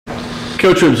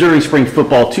Coach, observing spring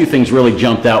football, two things really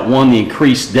jumped out. One, the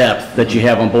increased depth that you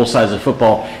have on both sides of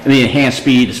football, and the enhanced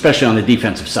speed, especially on the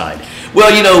defensive side.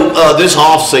 Well, you know, this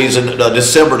off season,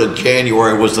 December to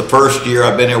January, was the first year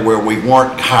I've been here where we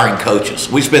weren't hiring coaches.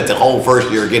 We spent the whole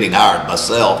first year getting hired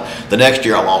myself. The next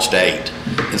year I lost 8.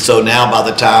 And so now by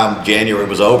the time January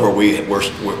was over, we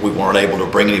weren't able to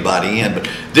bring anybody in. But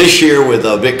this year with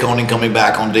Vic Koenig coming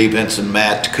back on defense and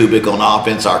Matt Kubik on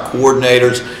offense, our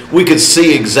coordinators, we could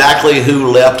see exactly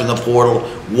who left in the portal,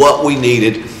 what we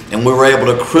needed, and we were able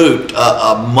to recruit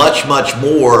much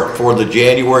more for the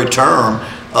January term,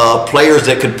 players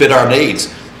that could fit our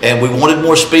needs. And we wanted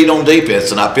more speed on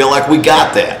defense, and I feel like we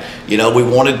got that. You know, we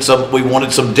wanted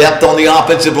some depth on the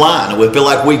offensive line, and we feel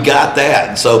like we got that.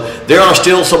 And so there are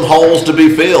still some holes to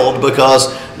be filled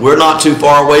because we're not too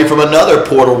far away from another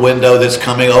portal window that's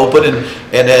coming open.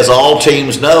 And as all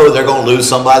teams know, they're going to lose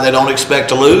somebody they don't expect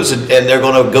to lose, and they're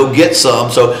going to go get some.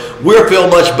 So we're feeling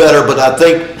much better, but I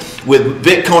think with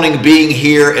Vic Koenig being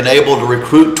here and able to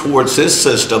recruit towards his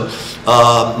system,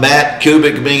 Matt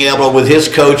Kubik being able, with his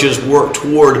coaches, work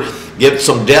toward get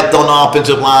some depth on the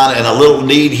offensive line and a little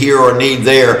need here or need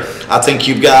there, I think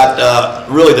you've got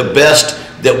really the best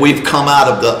that we've come out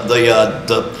of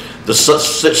the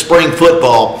spring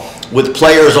football with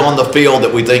players on the field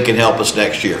that we think can help us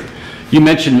next year. You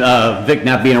mentioned Vic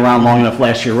not being around long enough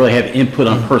last year, really have input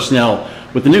on personnel.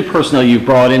 With the new personnel you've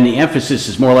brought in, the emphasis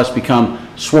has more or less become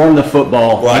swarm the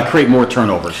football and create more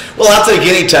turnovers. Well, I think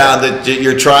any time that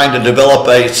you're trying to develop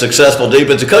a successful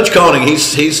defense, Coach Koenig,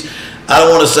 he's I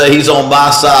don't want to say he's on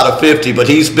my side of 50, but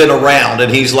he's been around,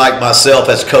 and he's like myself,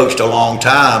 has coached a long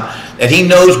time, and he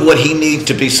knows what he needs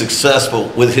to be successful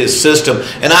with his system.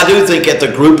 And I do think at the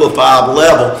group of 5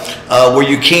 level, where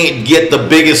you can't get the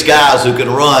biggest guys who can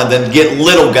run, then get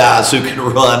little guys who can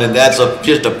run, and that's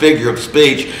just a figure of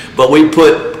speech. But we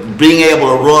put being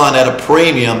able to run at a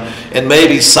premium and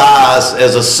maybe size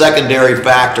as a secondary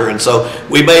factor. And so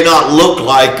we may not look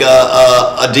like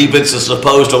a defense is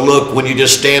supposed to look when you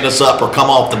just stand us up or come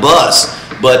off the bus.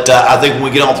 But I think when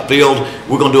we get off the field,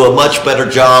 we're going to do a much better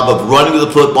job of running to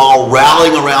the football,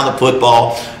 rallying around the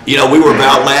football. You know, we were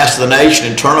about last in the nation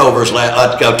in turnovers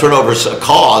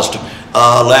caused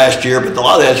last year, but a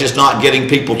lot of that's just not getting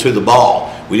people to the ball.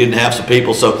 We didn't have some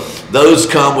people, so those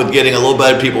come with getting a little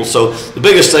better people. So the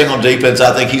biggest thing on defense,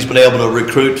 I think he's been able to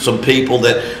recruit some people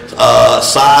that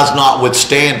size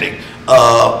notwithstanding,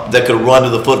 that could run to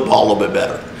the football a little bit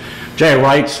better. Jay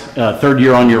Wright's third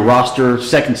year on your roster,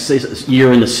 second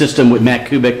year in the system with Matt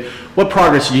Kubik. What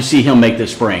progress did you see him make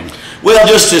this spring? Well,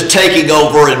 just taking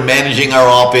over and managing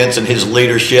our offense and his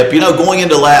leadership. You know, going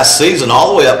into last season,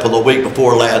 all the way up to the week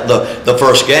before the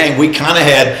first game, we kind of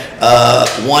had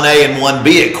 1A and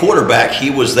 1B at quarterback. He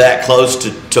was that close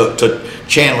to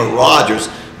Chandler Rogers,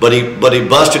 but he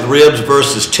busted ribs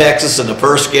versus Texas in the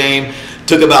first game.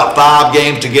 Took about 5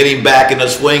 games to get him back in the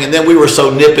swing, and then we were so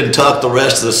nip and tuck the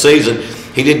rest of the season,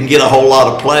 he didn't get a whole lot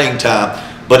of playing time.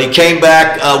 But he came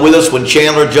back with us when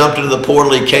Chandler jumped into the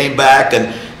portal. He came back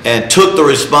and took the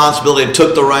responsibility and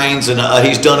took the reins, and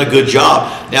he's done a good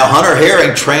job. Now, Hunter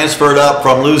Herring transferred up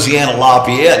from Louisiana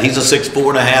Lafayette. He's a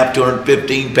 6'4.5",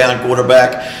 215-pound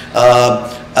quarterback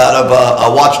out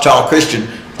of Ouachita Christian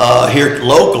here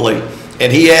locally.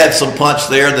 And he had some punch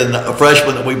there. Then a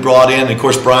freshman that we brought in, and of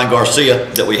course Brian Garcia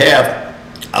that we have.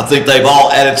 I think they've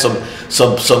all added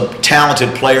some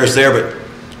talented players there. But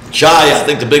Jai, I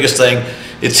think the biggest thing,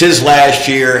 it's his last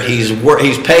year. He's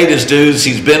paid his dues.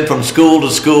 He's been from school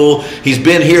to school. He's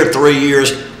been here 3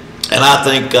 years, and I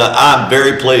think I'm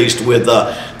very pleased with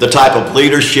the type of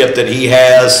leadership that he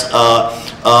has,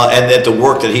 and that the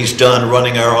work that he's done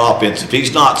running our offense. If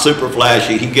he's not super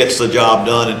flashy, he gets the job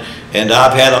done. And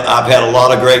I've had a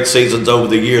lot of great seasons over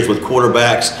the years with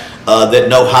quarterbacks that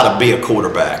know how to be a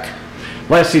quarterback.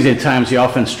 Last season, at times, the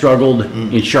offense struggled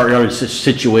in short yardage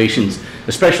situations,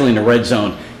 especially in the red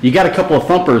zone. You got a couple of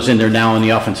thumpers in there now on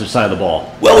the offensive side of the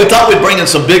ball. Well, we thought we'd bring in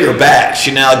some bigger backs.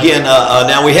 You know, again,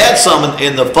 now we had some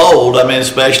in the fold. I mean,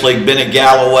 especially Bennett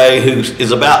Galloway, who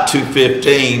is about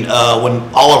 215, when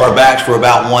all of our backs were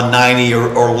about 190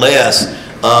 or less.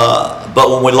 But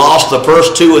when we lost the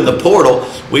first 2 in the portal,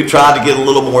 we tried to get a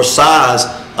little more size.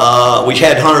 We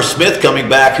had Hunter Smith coming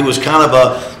back, who was kind of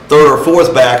a 3rd or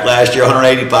 4th back last year,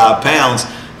 185 pounds.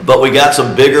 But we got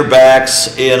some bigger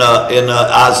backs in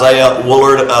Isaiah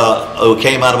Woolard, who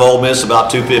came out of Ole Miss, about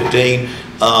 215.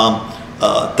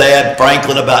 Thad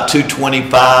Franklin, about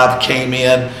 225, came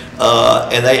in,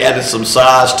 and they added some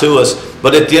size to us.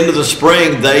 But at the end of the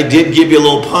spring, they did give you a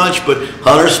little punch, but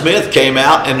Hunter Smith came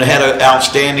out and had an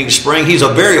outstanding spring. He's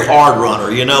a very hard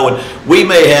runner, you know, and we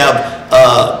may have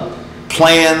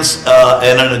plans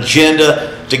and an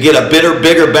agenda to get a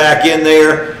bigger back in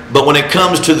there. But when it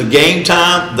comes to the game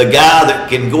time, the guy that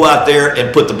can go out there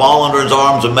and put the ball under his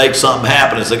arms and make something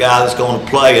happen is the guy that's going to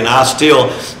play. And I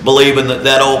still believe in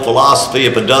that old philosophy,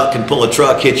 if a duck can pull a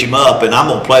truck, hitch him up, and I'm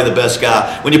going to play the best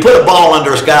guy. When you put a ball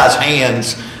under this guy's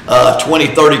hands 20,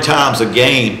 30 times a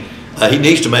game, he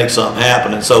needs to make something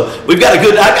happen. And so we've got a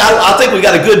good, I think we've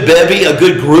got a good bevy, a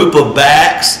good group of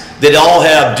backs that all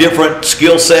have different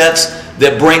skill sets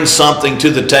that bring something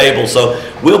to the table. So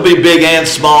we'll be big and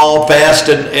small, fast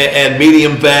and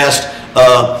medium fast,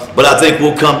 but I think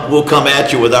we'll come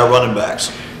at you with our running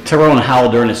backs. Tyrone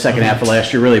Howell during the second half of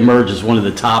last year really emerged as one of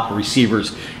the top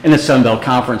receivers in the Sun Belt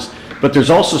Conference. But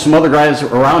there's also some other guys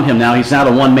around him now. He's not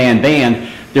a one-man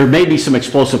band. There may be some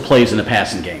explosive plays in the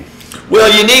passing game. Well,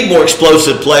 you need more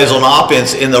explosive plays on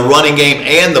offense in the running game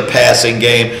and the passing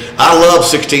game. I love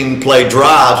 16-play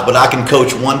drives, but I can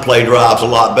coach one-play drives a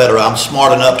lot better. I'm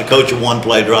smart enough to coach a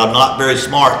one-play drive, not very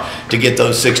smart to get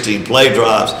those 16-play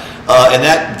drives. And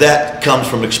that comes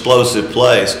from explosive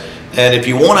plays. And if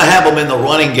you want to have them in the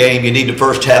running game, you need to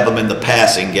first have them in the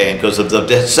passing game, because if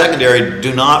the secondary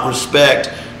do not respect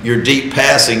your deep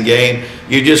passing game,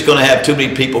 you're just going to have too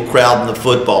many people crowding the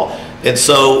football. And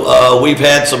so we've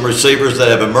had some receivers that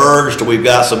have emerged. We've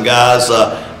got some guys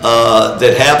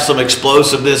that have some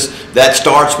explosiveness. That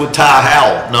starts with Ty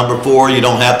Howell, number 4. You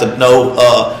don't have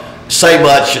to say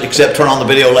much except turn on the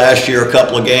video last year, a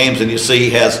couple of games, and you see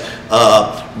he has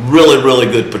really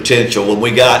good potential. When we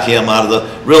got him out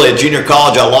of really at junior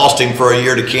college, I lost him for a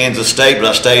year to Kansas State, but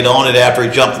I stayed on it after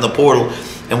he jumped in the portal,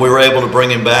 and we were able to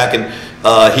bring him back. And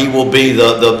he will be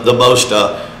the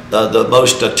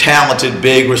most talented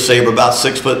big receiver, about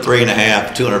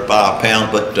 6'3½", 205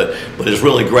 pounds, but has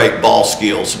really great ball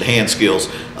skills and hand skills.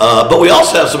 But we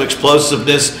also have some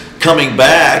explosiveness coming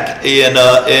back in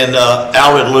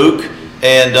Alred Luke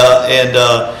and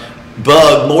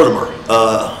Bug Mortimer.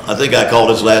 I think I called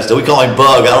his last name. We call him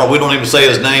Bug. We don't even say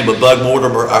his name, but Bug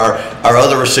Mortimer, our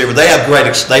other receiver. They have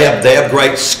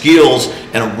great skills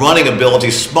and running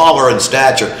ability, smaller in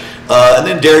stature. And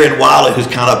then Darian Wiley, who's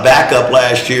kind of backup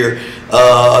last year,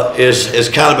 is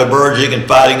kind of emerging and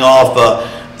fighting off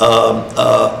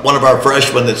one of our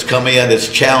freshmen that's come in that's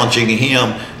challenging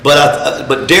him.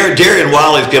 But Darian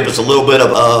Wiley's given us a little bit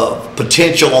of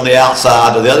potential on the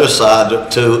outside, or the other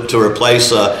side, to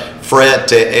replace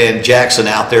Fred and Jackson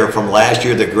out there from last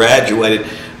year that graduated.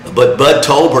 But Bud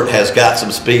Tolbert has got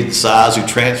some speed and size, who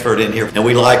transferred in here, and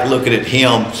we like looking at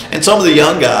him. And some of the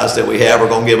young guys that we have are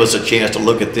going to give us a chance to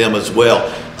look at them as well.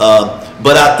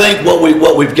 But I think what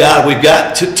we've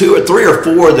got 2 or 3 or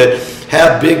 4 that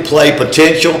have big play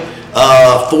potential. 4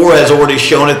 has already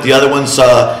shown it. The other ones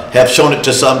have shown it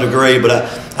to some degree. But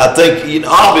I think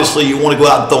obviously you want to go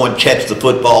out and throw and catch the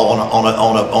football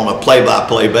on a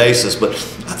play-by-play basis. But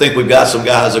I think we've got some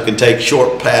guys that can take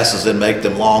short passes and make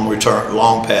them long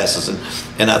passes,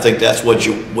 and I think that's what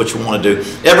you want to do.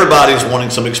 Everybody's wanting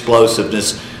some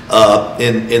explosiveness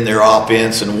in their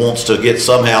offense, and wants to get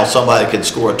somebody can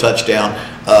score a touchdown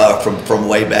from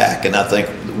way back, and I think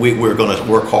we're going to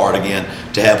work hard again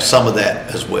to have some of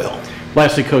that as well.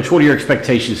 Lastly, Coach, what are your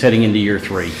expectations heading into year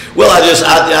 3? Well, I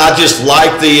just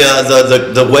like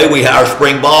the way our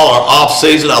spring ball, our off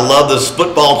season. I love this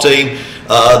football team.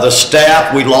 The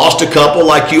staff, we lost a couple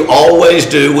like you always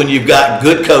do when you've got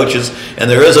good coaches, and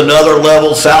there is another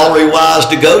level salary-wise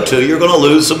to go to. You're going to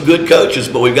lose some good coaches,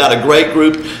 but we've got a great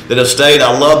group that have stayed.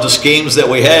 I love the schemes that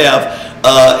we have,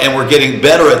 and we're getting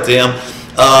better at them.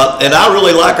 And I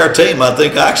really like our team. I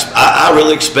think I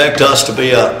really expect us to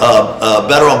be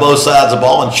better on both sides of the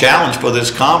ball and challenge for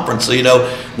this conference.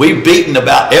 So, we've beaten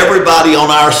about everybody on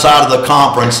our side of the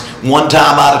conference 1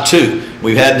 time out of 2.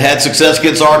 We hadn't had success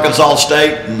against Arkansas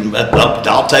State, and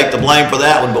I'll take the blame for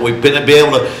that one, but we've been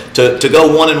able to go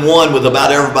 1-1 with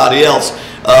about everybody else.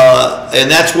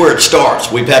 And that's where it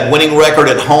starts. We've had winning record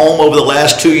at home over the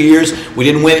last 2 years. We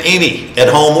didn't win any at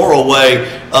home or away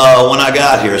when I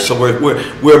got here. So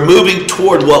we're moving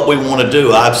toward what we want to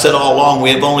do. I've said all along we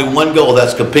have only one goal.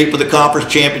 That's compete for the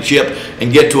conference championship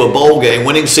and get to a bowl game.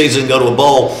 Winning season, go to a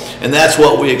bowl. And that's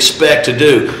what we expect to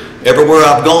do. Everywhere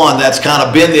I've gone, that's kind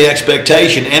of been the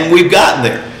expectation, and we've gotten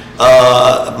there.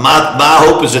 My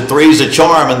hope is that 3 is a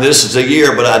charm, and this is a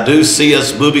year, but I do see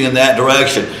us moving in that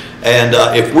direction. And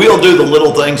if we'll do the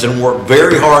little things and work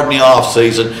very hard in the off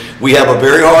season, we have a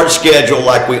very hard schedule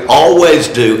like we always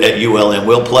do at ULM.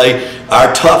 We'll play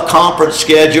our tough conference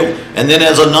schedule, and then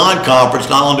as a non-conference,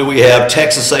 not only do we have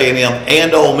Texas A&M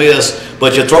and Ole Miss,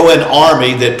 but you throw in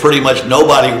Army that pretty much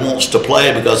nobody wants to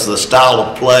play because of the style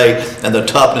of play and the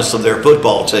toughness of their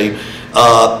football team.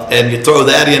 And you throw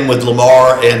that in with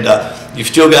Lamar, and You've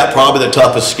still got probably the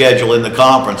toughest schedule in the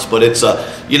conference, but it's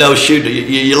you know, shoot,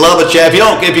 you love a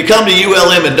challenge. If you come to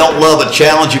ULM and don't love a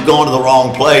challenge, you've gone to the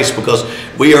wrong place, because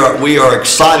we are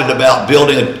excited about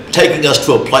building and taking us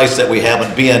to a place that we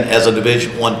haven't been as a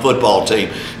Division I football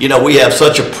team. You know, we have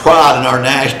such a pride in our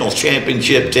national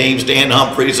championship teams, Dan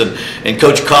Humphreys and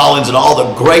Coach Collins, and all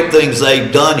the great things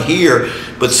they've done here.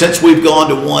 But since we've gone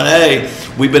to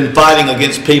 1A, we've been fighting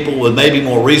against people with maybe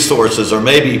more resources, or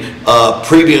maybe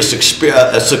previous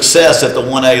success at the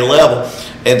 1A level.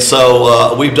 And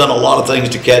so we've done a lot of things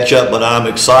to catch up, but I'm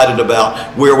excited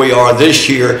about where we are this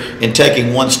year and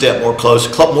taking one step more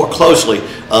closely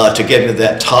to getting to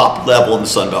that top level in the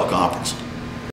Sun Belt Conference.